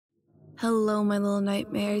Hello, my little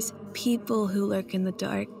nightmares. People who lurk in the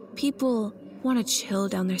dark. People want to chill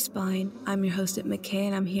down their spine. I'm your host at McKay,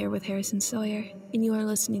 and I'm here with Harrison Sawyer, and you are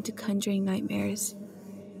listening to Conjuring Nightmares.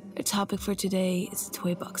 Our topic for today is the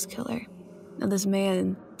toy box killer. Now, this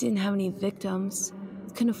man didn't have any victims,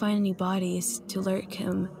 couldn't find any bodies to lurk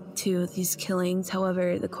him to these killings.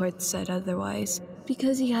 However, the court said otherwise.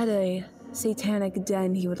 Because he had a satanic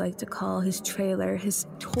den, he would like to call his trailer, his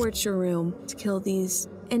torture room, to kill these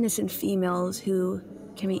innocent females who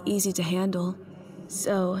can be easy to handle.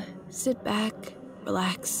 So, sit back,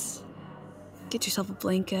 relax, get yourself a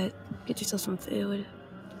blanket, get yourself some food,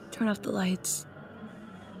 turn off the lights,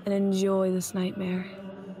 and enjoy this nightmare.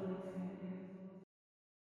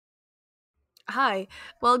 Hi,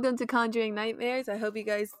 welcome to Conjuring Nightmares. I hope you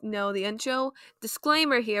guys know the intro.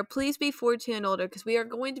 Disclaimer here, please be 14 and older, because we are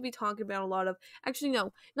going to be talking about a lot of, actually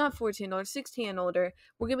no, not 14 and older, 16 and older.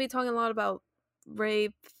 We're going to be talking a lot about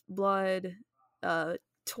rape, blood,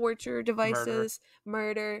 torture devices,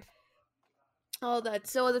 murder, all that.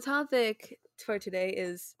 So the topic for today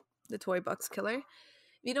is the toy box killer. If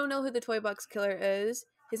you don't know who the toy box killer is,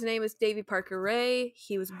 his name is Davy Parker Ray.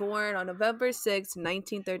 He was born on November 6,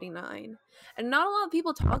 1939. And not a lot of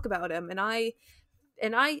people talk about him, and I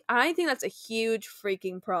think that's a huge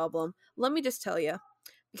freaking problem. Let me just tell you.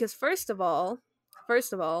 Because first of all,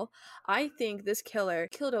 I think this killer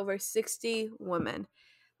killed over 60 women.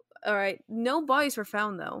 All right, no bodies were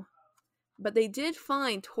found though, but they did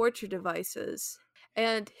find torture devices.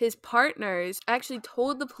 And his partners actually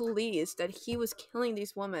told the police that he was killing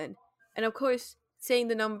these women. And of course, saying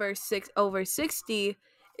the number over 60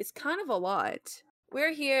 is kind of a lot.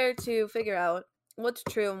 We're here to figure out what's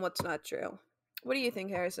true and what's not true. What do you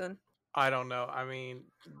think, Harrison? I don't know. I mean,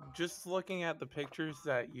 just looking at the pictures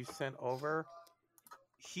that you sent over,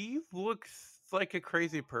 he looks like a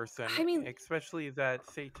crazy person, I mean, especially that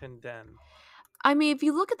Satan den. if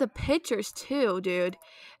you look at the pictures too, dude,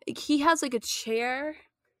 he has like a chair,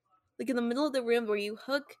 like in the middle of the room where you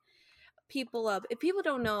hook people up. If people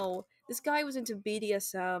don't know, this guy was into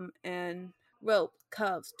BDSM and rope,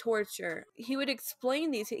 cuffs, torture. He would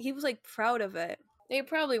explain these. He was like proud of it. They're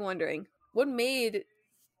probably wondering what made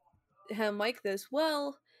him like this.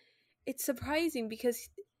 Well, it's surprising because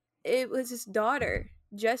it was his daughter,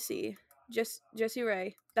 Jessie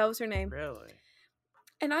Ray. That was her name. Really?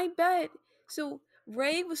 And I bet so.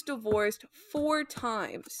 Ray was divorced 4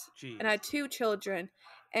 times Jeez. and had 2 children,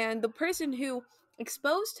 and the person who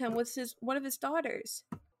exposed him was one of his daughters.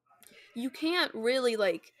 You can't really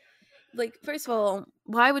like first of all,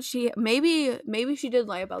 why would she? Maybe she did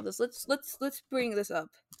lie about this. Let's bring this up,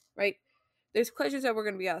 right? There's questions that we're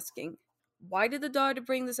going to be asking. Why did the daughter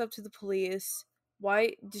bring this up to the police?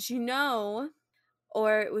 Why did she know?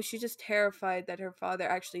 Or was she just terrified that her father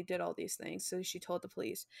actually did all these things, so she told the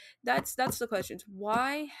police? That's the questions.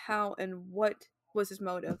 Why, how, and what was his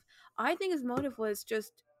motive? I think his motive was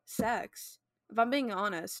just sex, if I'm being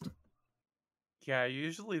honest. Yeah,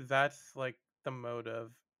 usually that's like the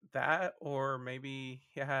motive. That, or maybe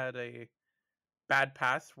he had a bad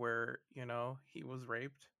past where, he was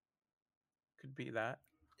raped. Could be that.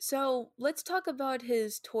 So let's talk about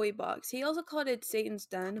his toy box. He also called it Satan's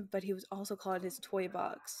Den, but he was also called his toy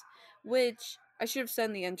box, which I should have said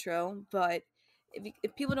in the intro. But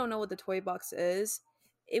if people don't know what the toy box is,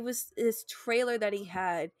 it was this trailer that he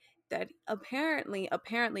had that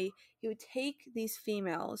apparently he would take these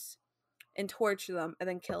females and torture them and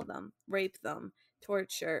then kill them, rape them,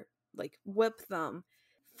 torture, like whip them,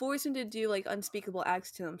 force them to do like unspeakable acts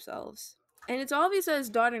to themselves. And it's obvious that his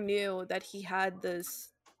daughter knew that he had this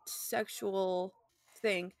sexual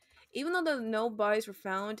thing. Even though no bodies were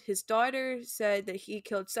found, his daughter said that he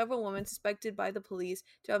killed several women suspected by the police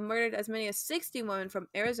to have murdered as many as 60 women from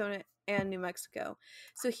Arizona and New Mexico.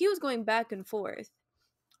 So he was going back and forth.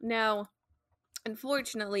 Now,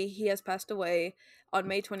 unfortunately, he has passed away on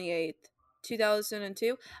May 28th,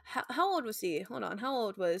 2002. How old was he? Hold on. How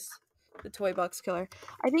old was the toy box killer?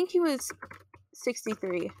 I think he was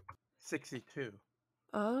 63. 62.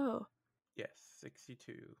 Oh. Yes,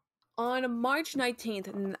 62. On March 19th,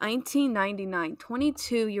 1999,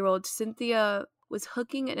 22-year-old Cynthia was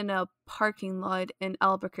hooking in a parking lot in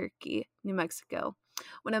Albuquerque, New Mexico,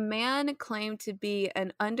 when a man claimed to be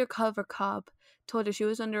an undercover cop told her she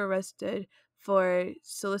was under arrested for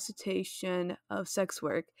solicitation of sex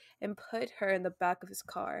work and put her in the back of his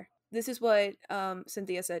car. This is what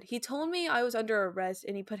Cynthia said. He told me I was under arrest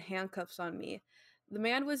and he put handcuffs on me. The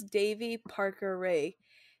man was Davy Parker Ray,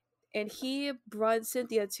 and he brought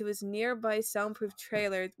Cynthia to his nearby soundproof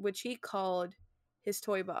trailer, which he called his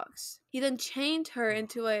toy box. He then chained her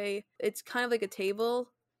into it's kind of like a table.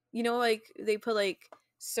 You know, like they put like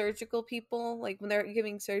surgical people, like when they're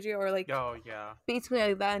giving surgery or like Oh yeah. basically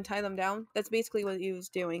like that and tie them down. That's basically what he was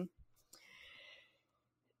doing.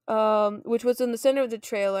 Which was in the center of the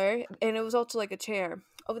trailer, and it was also like a chair.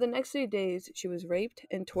 Over the next 3 days, she was raped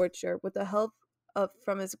and tortured with the help of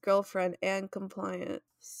from his girlfriend and compliant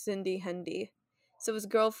Cindy Hendy. So his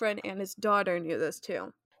girlfriend and his daughter knew this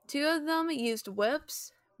too. Two of them used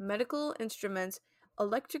whips, medical instruments,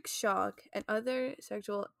 electric shock, and other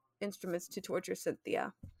sexual instruments to torture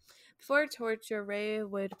Cynthia. Before torture, Ray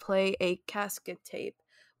would play a casket tape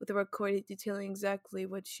with a recording detailing exactly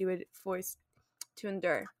what she would force to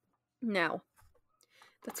endure. Now,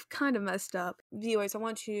 that's kind of messed up. Viewers, I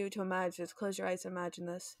want you to imagine this. Close your eyes and imagine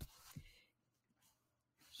this.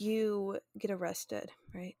 You get arrested,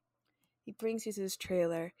 right? He brings you to his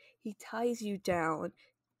trailer. He ties you down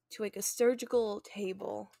to like a surgical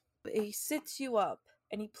table. He sits you up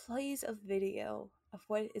and he plays a video of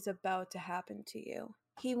what is about to happen to you.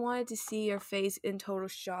 He wanted to see your face in total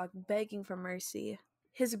shock, begging for mercy.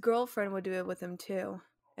 His girlfriend would do it with him too,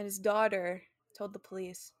 and his daughter told the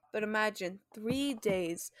police. But imagine 3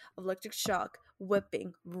 days of electric shock,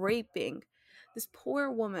 whipping, raping. This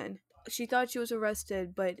poor woman, she thought she was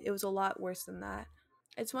arrested, but it was a lot worse than that.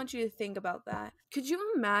 I just want you to think about that. Could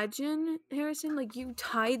you imagine, Harrison, like you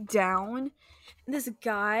tied down, and this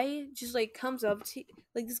guy just like comes up to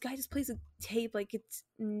like this guy just plays a tape like it's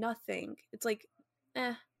nothing. It's like,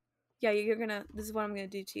 yeah, you're gonna. This is what I'm gonna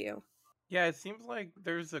do to you. Yeah, it seems like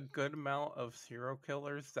there's a good amount of serial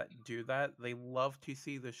killers that do that. They love to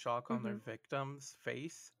see the shock on their Mm-hmm. victim's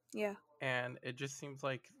face, Yeah. and it just seems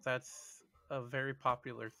like that's a very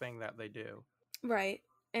popular thing that they do. Right.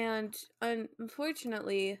 And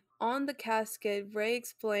unfortunately, on the casket, Ray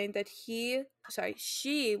explained that she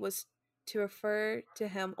was to refer to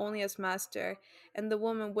him only as master, and the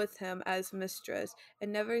woman with him as mistress,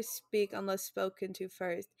 and never speak unless spoken to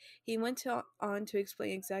first. He on to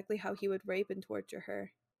explain exactly how he would rape and torture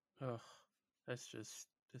her. Ugh, that's just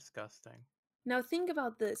disgusting. Now think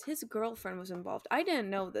about this. His girlfriend was involved. I didn't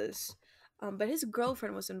know this, but his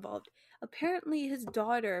girlfriend was involved. Apparently, his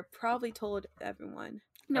daughter probably told everyone.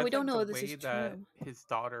 Now I we don't think the know if this is way that true. his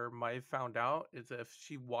daughter might have found out is if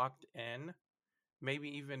she walked in, maybe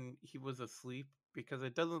even he was asleep, because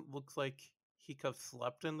it doesn't look like he could have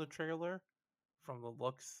slept in the trailer from the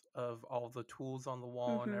looks of all the tools on the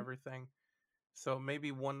wall and Mm-hmm. everything. So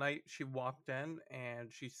maybe one night she walked in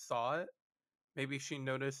and she saw it. Maybe she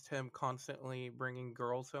noticed him constantly bringing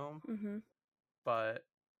girls home, Mm-hmm. but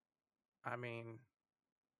I mean,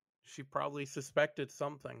 she probably suspected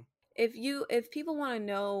something. If people want to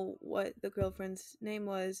know what the girlfriend's name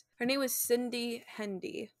was, her name was Cindy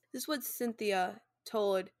Hendy. This is what Cynthia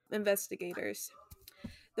told investigators.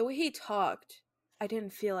 The way he talked, I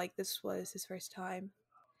didn't feel like this was his first time.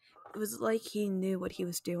 It was like he knew what he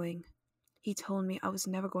was doing. He told me I was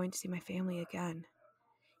never going to see my family again.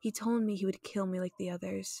 He told me he would kill me like the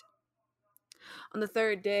others. On the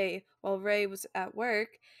third day, while Ray was at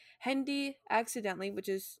work, Hendy accidentally, which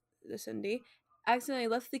is the Cindy, accidentally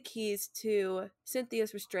left the keys to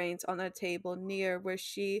Cynthia's restraints on a table near where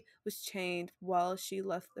she was chained while she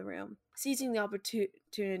left the room. Seizing the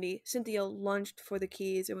opportunity, Cynthia lunged for the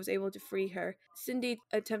keys and was able to free her. Cindy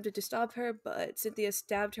attempted to stop her, but Cynthia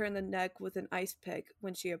stabbed her in the neck with an ice pick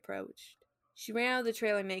when she approached. She ran out of the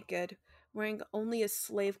trailer naked, wearing only a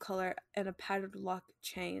slave collar and a padlock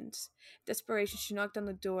chains. In desperation, she knocked on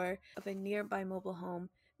the door of a nearby mobile home.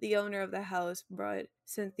 The owner of the house brought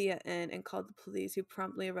Cynthia in and called the police, who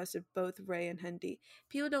promptly arrested both Ray and Hendy.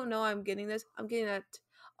 People don't know I'm getting this. I'm getting at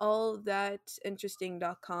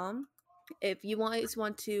allthat'sinteresting.com. If you guys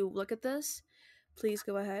want to look at this, please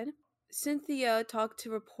go ahead. Cynthia talked to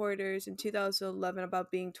reporters in 2011 about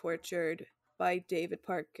being tortured by David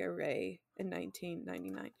Parker Ray in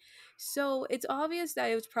 1999. So it's obvious that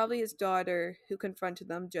it was probably his daughter who confronted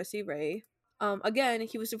them, Jessie Ray. Again,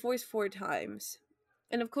 he was divorced 4 times.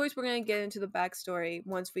 And of course, we're going to get into the backstory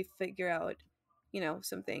once we figure out,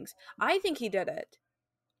 some things. I think he did it.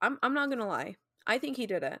 I'm not going to lie. I think he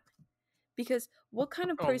did it. Because Oh,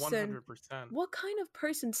 100%. what kind of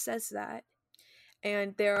person says that?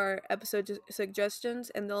 And there are episode suggestions,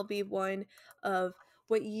 and there'll be one of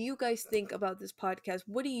what you guys think about this podcast.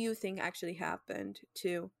 What do you think actually happened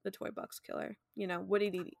to the toy box killer? What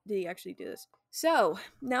did he actually do this? So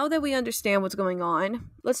now that we understand what's going on,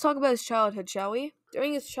 let's talk about his childhood, shall we?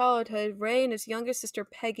 During his childhood, Ray and his younger sister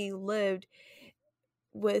Peggy lived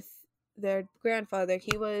with their grandfather.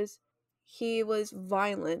 He was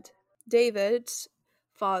violent. David's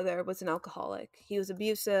father was an alcoholic. He was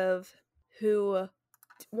abusive, who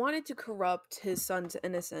wanted to corrupt his son's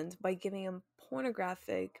innocence by giving him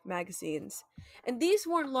pornographic magazines. And these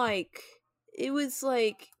weren't like, it was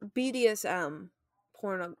like BDSM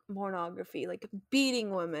pornography, like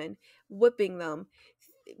beating women, whipping them,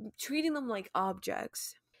 treating them like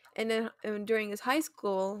objects. And then during his high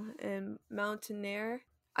school in Mountaineer,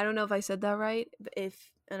 I don't know if I said that right, if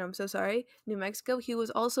and I'm so sorry, New Mexico, he was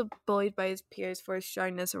also bullied by his peers for his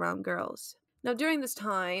shyness around girls. Now during this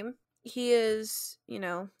time, he is,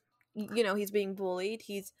 he's being bullied.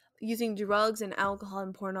 He's using drugs and alcohol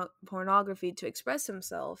and pornography to express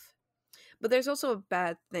himself. But there's also a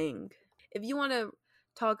bad thing. If you want to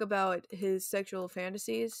talk about his sexual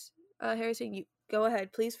fantasies, Harrison, you go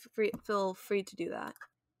ahead. Please feel free to do that.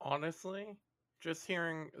 Honestly, just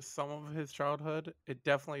hearing some of his childhood, it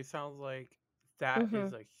definitely sounds like that Mm-hmm.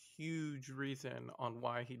 is a huge reason on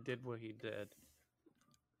why he did what he did.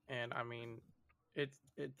 And I mean, it's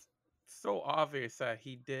so obvious that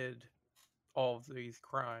he did all of these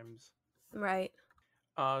crimes. Right.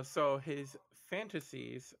 So his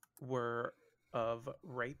fantasies were of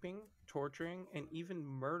raping, torturing, and even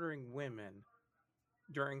murdering women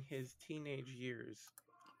during his teenage years.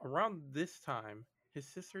 Around this time, his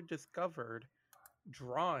sister discovered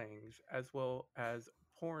drawings as well as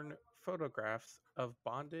porn photographs of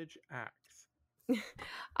bondage acts.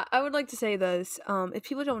 I would like to say this. If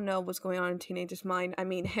people don't know what's going on in teenagers' mind, I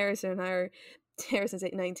mean, Harrison and I are. Harrison's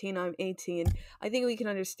 19, I'm 18. I think we can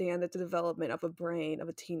understand that the development of a brain of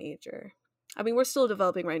a teenager. I mean, we're still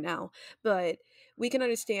developing right now, but we can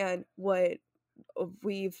understand what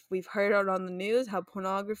we've heard out on the news, how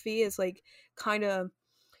pornography is like kind of,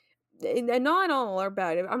 and not all are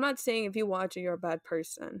bad. I'm not saying if you watch it, you're a bad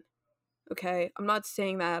person. Okay, I'm not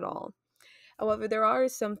saying that at all. However, there are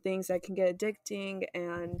some things that can get addicting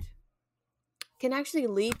and can actually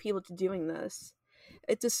lead people to doing this.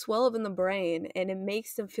 It's a swell up in the brain and it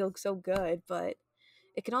makes them feel so good, but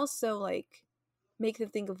it can also like make them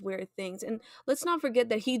think of weird things. And let's not forget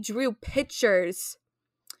that he drew pictures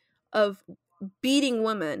of beating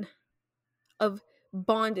women, of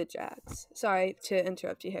bondage acts. Sorry to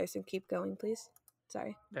interrupt you, Harrison. Keep going, please.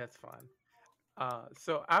 Sorry. That's fine.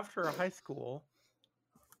 So after high school,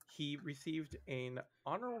 he received an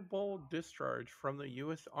honorable discharge from the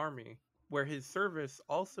U.S. Army, where his service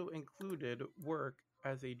also included work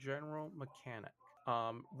as a general mechanic.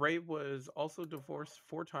 Ray was also divorced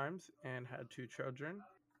 4 times and had 2 children,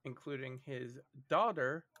 including his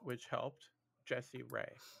daughter, which helped, Jessie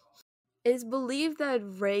Ray. It is believed that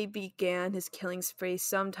Ray began his killing spree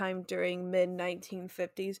sometime during mid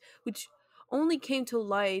 1950s, which only came to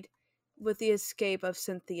light with the escape of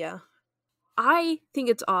Cynthia. I think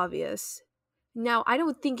it's obvious. Now, I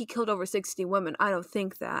don't think he killed over 60 women. I don't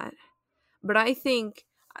think that. But I think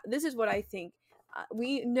this is what I think.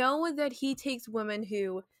 We know that he takes women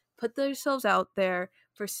who put themselves out there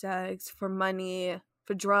for sex, for money,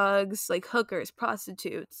 for drugs, like hookers,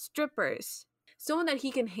 prostitutes, strippers. Someone that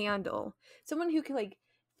he can handle. Someone who can like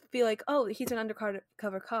be like, oh, he's an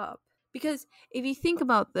undercover cop. Because if you think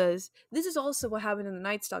about this is also what happened in the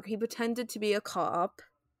Night Stalker. He pretended to be a cop.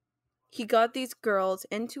 He got these girls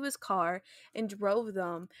into his car and drove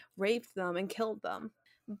them, raped them, and killed them.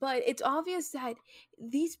 But it's obvious that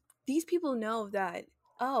these people know that,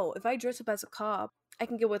 oh, if I dress up as a cop, I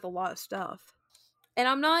can get with a lot of stuff. And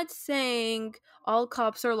I'm not saying all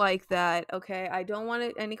cops are like that, okay? I don't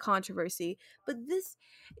want any controversy, but this,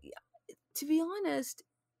 to be honest,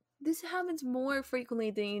 this happens more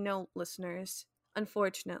frequently than you know, listeners.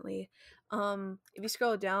 Unfortunately, if you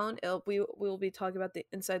scroll down, we will be talking about the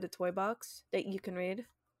inside the toy box that you can read,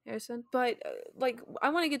 Harrison. But like, I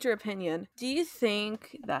want to get your opinion. Do you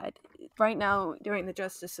think that right now, during the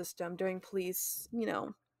justice system, during police,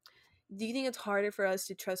 do you think it's harder for us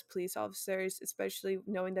to trust police officers, especially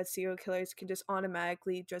knowing that serial killers can just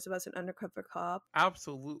automatically dress up as an undercover cop?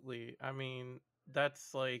 Absolutely. I mean,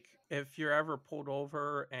 that's like if you're ever pulled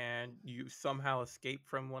over and you somehow escape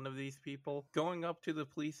from one of these people, going up to the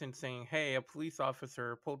police and saying, hey, a police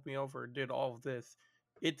officer pulled me over, did all of this,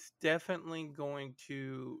 it's definitely going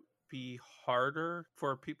to be harder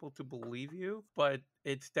for people to believe you, but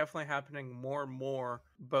it's definitely happening more and more,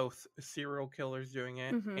 both serial killers doing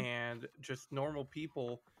it Mm-hmm. and just normal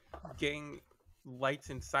people getting lights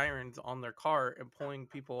and sirens on their car and pulling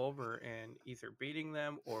people over and either beating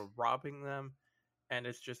them or robbing them, and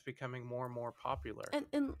it's just becoming more and more popular.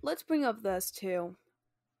 And let's bring up this too.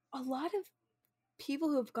 A lot of people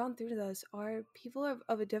who have gone through this are people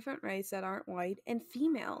of a different race that aren't white and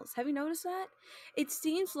females. Have you noticed that? It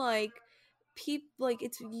seems like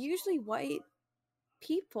it's usually white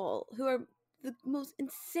people who are the most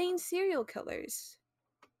insane serial killers.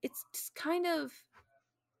 It's just kind of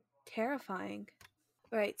terrifying.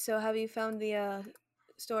 Right, so have you found the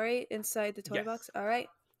story inside the toy box? Yes. All right,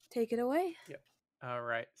 take it away. Yep. All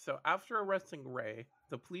right. So after arresting Ray,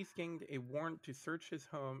 the police gained a warrant to search his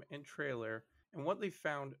home and trailer, and what they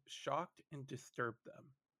found shocked and disturbed them.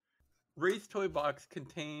 Ray's toy box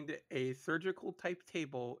contained a surgical type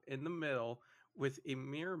table in the middle with a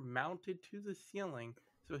mirror mounted to the ceiling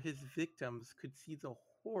so his victims could see the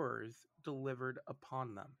horrors delivered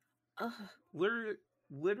upon them. Ugh. Litter-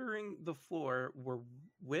 Littering the floor were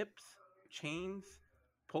whips, chains,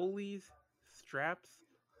 pulleys, straps,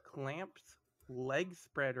 clamps, leg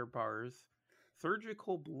spreader bars,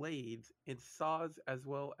 surgical blades, and saws, as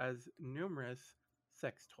well as numerous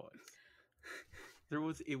sex toys. There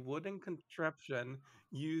was a wooden contraption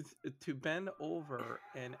used to bend over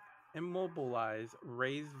and immobilize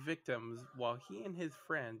Ray's victims while he and his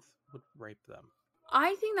friends would rape them.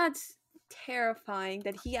 I think that's terrifying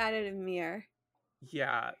that he added a mirror.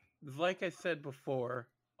 Yeah, like I said before,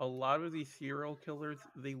 a lot of these serial killers,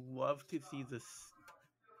 they love to see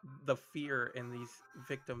the fear in these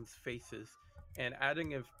victims' faces, and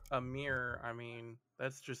adding a mirror, I mean,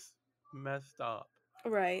 that's just messed up.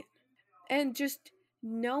 Right. And just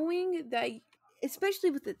knowing that,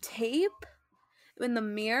 especially with the tape in the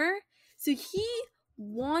mirror, so he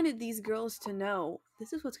wanted these girls to know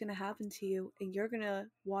this is what's going to happen to you, and you're going to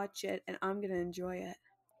watch it, and I'm going to enjoy it.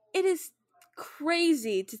 It is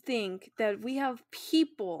crazy to think that we have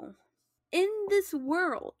people in this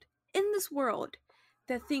world,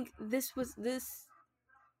 that think this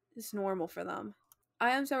is normal for them.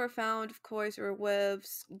 Items that were found, of course, were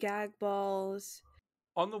whips, gag balls.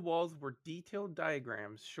 On the walls were detailed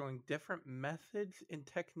diagrams showing different methods and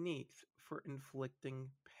techniques for inflicting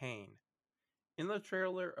pain. In the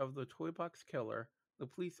trailer of the Toy Box Killer, the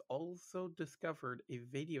police also discovered a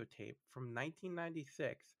videotape from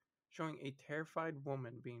 1996 showing a terrified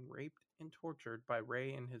woman being raped and tortured by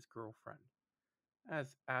Ray and his girlfriend.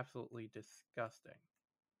 That's absolutely disgusting.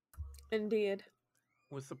 Indeed.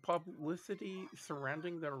 With the publicity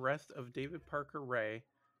surrounding the arrest of David Parker Ray,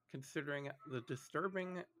 considering the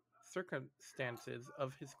disturbing circumstances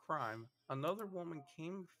of his crime, another woman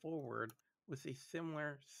came forward with a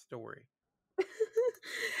similar story.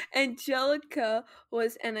 Angelica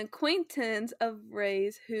was an acquaintance of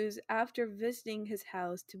Ray's who's, after visiting his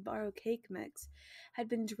house to borrow cake mix, had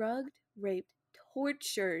been drugged, raped,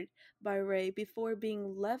 tortured by Ray before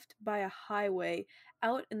being left by a highway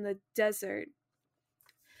out in the desert.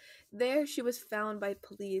 There she was found by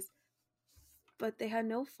police, but they had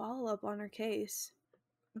no follow up on her case.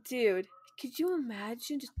 Dude, could you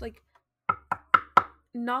imagine just like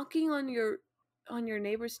knocking on your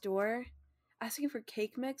neighbor's door, asking for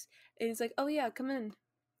cake mix, and he's like, "Oh yeah, come in.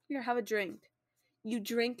 Here, have a drink." You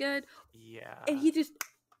drink it, and Yeah. he just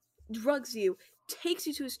drugs you, takes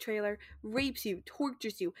you to his trailer, rapes you,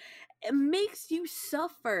 tortures you, and makes you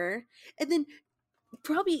suffer, and then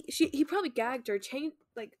he probably gagged her, chained,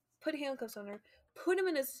 like put handcuffs on her, put him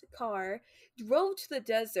in his car, drove to the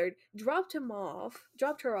desert, dropped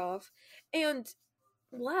her off, and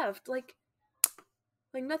left like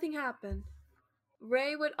nothing happened.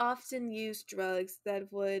 Ray would often use drugs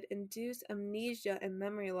that would induce amnesia and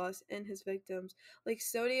memory loss in his victims, like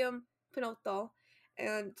sodium pentothal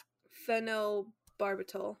and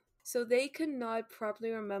phenobarbital, so they could not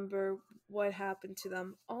properly remember what happened to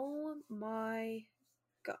them. Oh my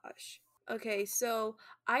gosh. Okay, so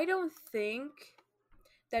I don't think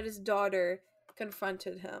that his daughter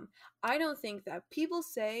confronted him. I don't think that. People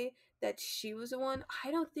say that she was the one.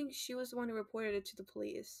 I don't think she was the one who reported it to the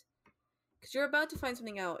police. Because you're about to find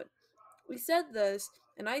something out. We said this,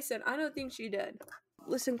 and I said, I don't think she did.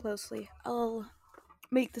 Listen closely. I'll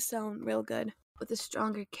make the sound real good. With a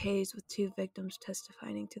stronger case with two victims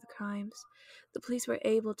testifying to the crimes, the police were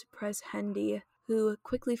able to press Hendy, who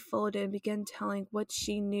quickly folded and began telling what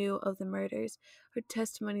she knew of the murders. Her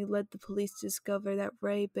testimony led the police to discover that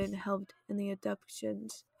Ray had been helped in the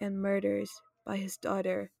abductions and murders by his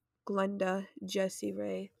daughter, Glenda Jessie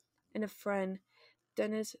Ray, and a friend,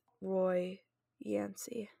 Dennis Roy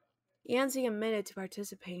Yancey. Yancey admitted to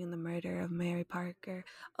participating in the murder of Mary Parker,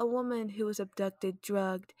 a woman who was abducted,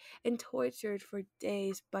 drugged, and tortured for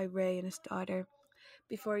days by Ray and his daughter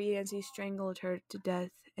before Yancey strangled her to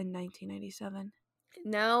death in 1997.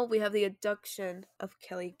 Now we have the abduction of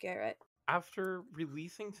Kelly Garrett. After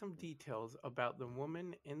releasing some details about the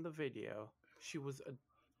woman in the video, she was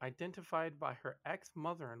identified by her ex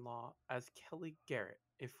mother in law as Kelly Garrett,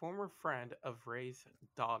 a former friend of Ray's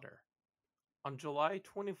daughter. On July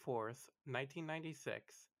 24th,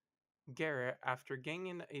 1996, Garrett, after getting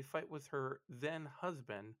in a fight with her then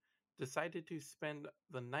husband, decided to spend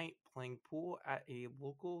the night playing pool at a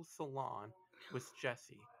local salon was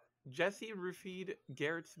Jessie. Jessie roofied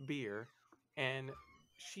Garrett's beer, and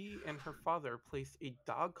she and her father placed a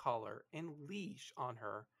dog collar and leash on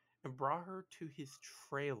her and brought her to his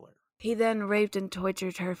trailer. He then raped and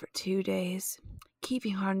tortured her for 2 days,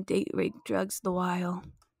 keeping her on date rape drugs the while.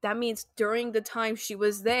 That means during the time she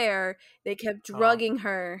was there, they kept Uh, drugging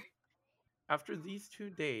her. After these 2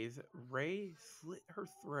 days, Ray slit her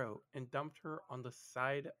throat and dumped her on the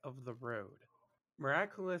side of the road.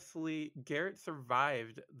 Miraculously, Garrett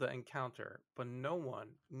survived the encounter, but no one,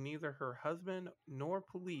 neither her husband nor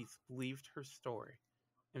police, believed her story.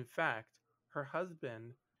 In fact, her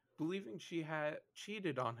husband, believing she had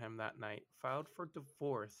cheated on him that night, filed for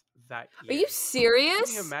divorce that Are you year. Can you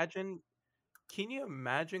serious? imagine can you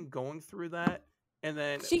imagine going through that and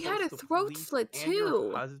then She had both her the throat police slit and your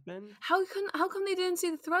too. husband? How come they didn't see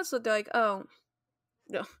the throat slit? They're like, oh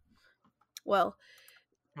no. Well,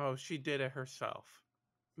 Oh, she did it herself.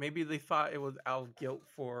 Maybe they thought it was out of guilt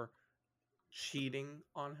for cheating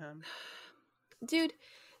on him. dude,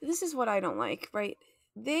 this is what I don't like, right?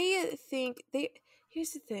 They think they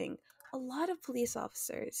here's the thing. A lot of police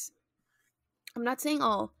officers, I'm not saying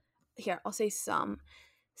all, here, I'll say some.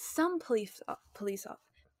 Some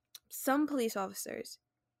some police officers,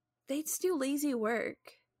 they just do lazy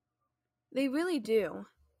work. They really do.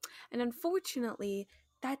 And unfortunately,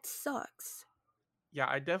 that sucks. Yeah,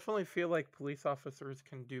 I definitely feel like police officers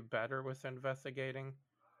can do better with investigating.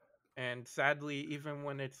 And sadly, even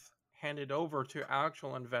when it's handed over to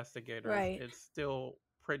actual investigators, Right. it's still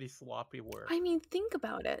pretty sloppy work. I mean, think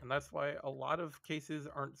about it. And that's why a lot of cases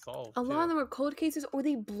aren't A solved, lot of too. them are cold cases or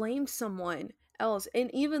they blame someone else. And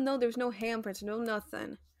even though there's no handprints, no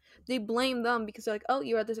nothing, they blame them because they're like, oh,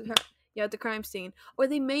 you're at the crime scene. Or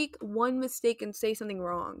they make one mistake and say something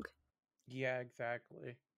wrong. Yeah,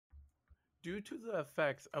 exactly. Due to the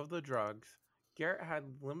effects of the drugs, Garrett had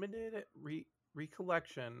limited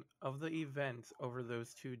recollection of the events over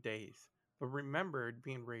those 2 days, but remembered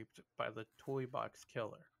being raped by the toy box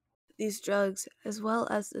killer. These drugs, as well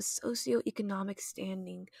as the socioeconomic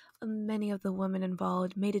standing of many of the women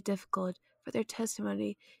involved, made it difficult for their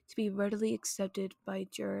testimony to be readily accepted by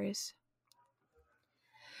jurors.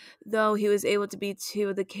 Though he was able to beat two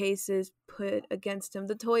of the cases put against him,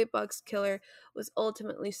 the toy box killer was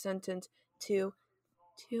ultimately sentenced to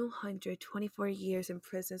 224 years in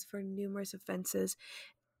prison for numerous offenses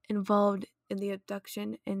involved in the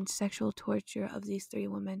abduction and sexual torture of these three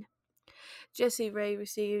women. Jesse Ray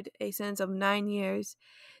received a sentence of 9 years.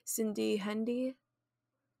 Cindy Hendy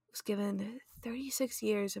was given 36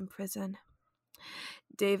 years in prison.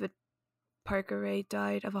 David Parker Ray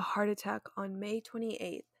died of a heart attack on May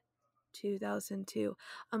 28th, 2002,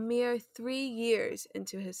 a mere 3 years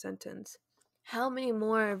into his sentence. How many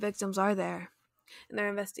more victims are there? In their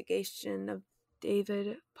investigation of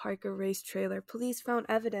David Parker Ray's trailer, police found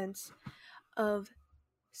evidence of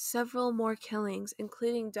several more killings,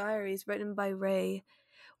 including diaries written by Ray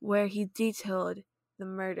where he detailed the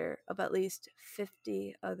murder of at least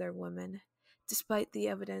 50 other women. Despite the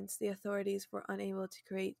evidence, the authorities were unable to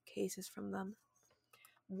create cases from them.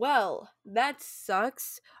 Well, that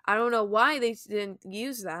sucks. I don't know why they didn't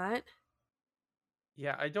use that.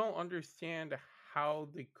 Yeah, I don't understand how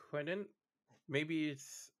they couldn't. Maybe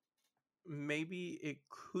it's maybe it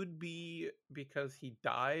could be because he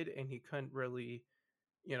died and he couldn't really,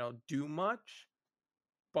 do much,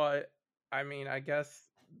 but I mean, I guess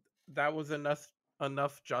that was enough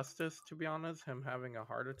justice, to be honest, him having a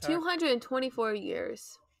heart attack. 224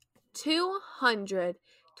 years.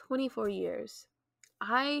 224 years.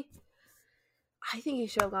 I I think he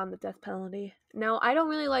should have gotten the death penalty. Now, I don't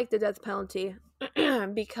really like the death penalty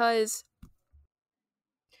because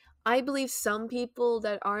I believe some people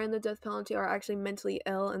that are in the death penalty are actually mentally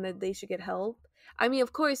ill and that they should get help. I mean,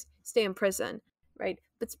 of course, stay in prison, right?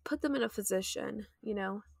 But put them in a physician.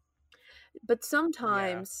 But Yeah.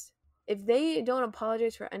 sometimes, if they don't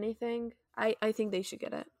apologize for anything, I think they should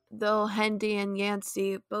get it. Though Hendy and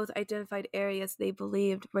Yancey both identified areas they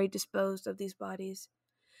believed were disposed of these bodies,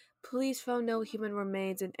 police found no human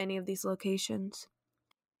remains in any of these locations.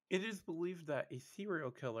 It is believed that a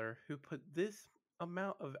serial killer who put this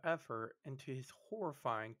amount of effort into his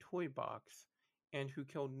horrifying toy box and who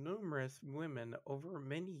killed numerous women over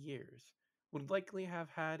many years would likely have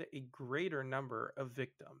had a greater number of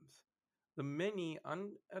victims. The many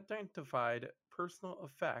unidentified personal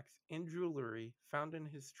effects and jewelry found in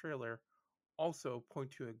his trailer also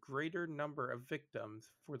point to a greater number of victims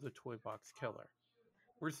for the toy box killer.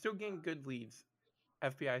 We're still getting good leads,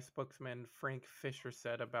 FBI spokesman Frank Fisher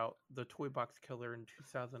said about the Toy Box Killer in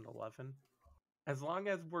 2011. As long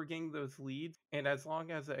as we're getting those leads and as long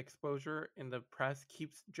as the exposure in the press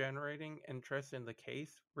keeps generating interest in the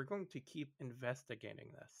case, we're going to keep investigating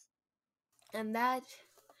this. And that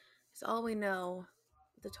is all we know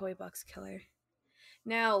of the Toy Box Killer.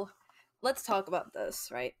 Now, let's talk about this,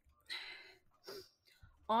 right?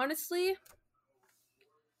 Honestly,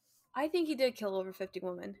 I think he did kill over 50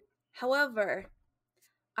 women. However,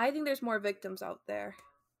 I think there's more victims out there.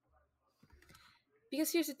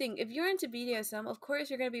 Because here's the thing, if you're into BDSM, of course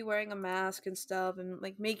you're gonna be wearing a mask and stuff and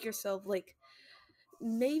like make yourself like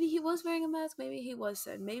maybe he was wearing a mask, maybe he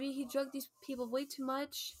wasn't. Maybe he drugged these people way too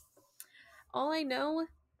much. All I know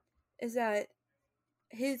is that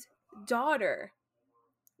his daughter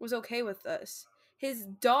was okay with this. His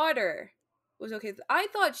daughter was okay. I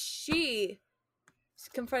thought she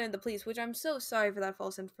confronted the police, which I'm so sorry for that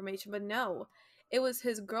false information, but no. It was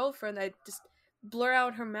his girlfriend that just blur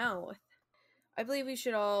out her mouth. I believe we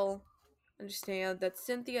should all understand that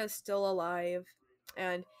Cynthia is still alive,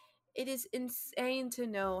 and it is insane to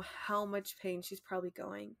know how much pain she's probably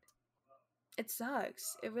going. It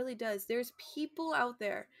sucks. It really does. There's people out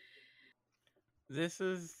there. This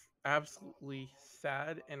is absolutely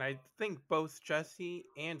sad, and I think both Jesse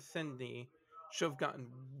and Cindy should have gotten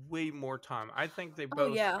way more time. I think they Oh,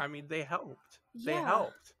 both, yeah. I mean, they helped. They Yeah.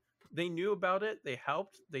 helped. They knew about it, they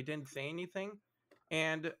helped, they didn't say anything.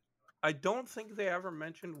 And I don't think they ever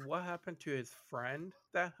mentioned what happened to his friend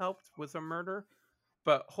that helped with a murder,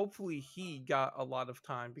 but hopefully he got a lot of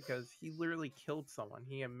time because he literally killed someone.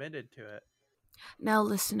 He admitted to it. Now,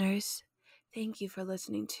 listeners, thank you for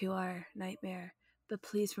listening to our nightmare. But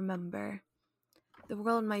please remember, the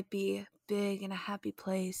world might be big and a happy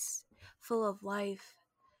place, full of life,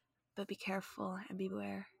 but be careful and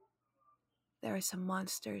beware. There are some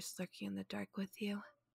monsters lurking in the dark with you.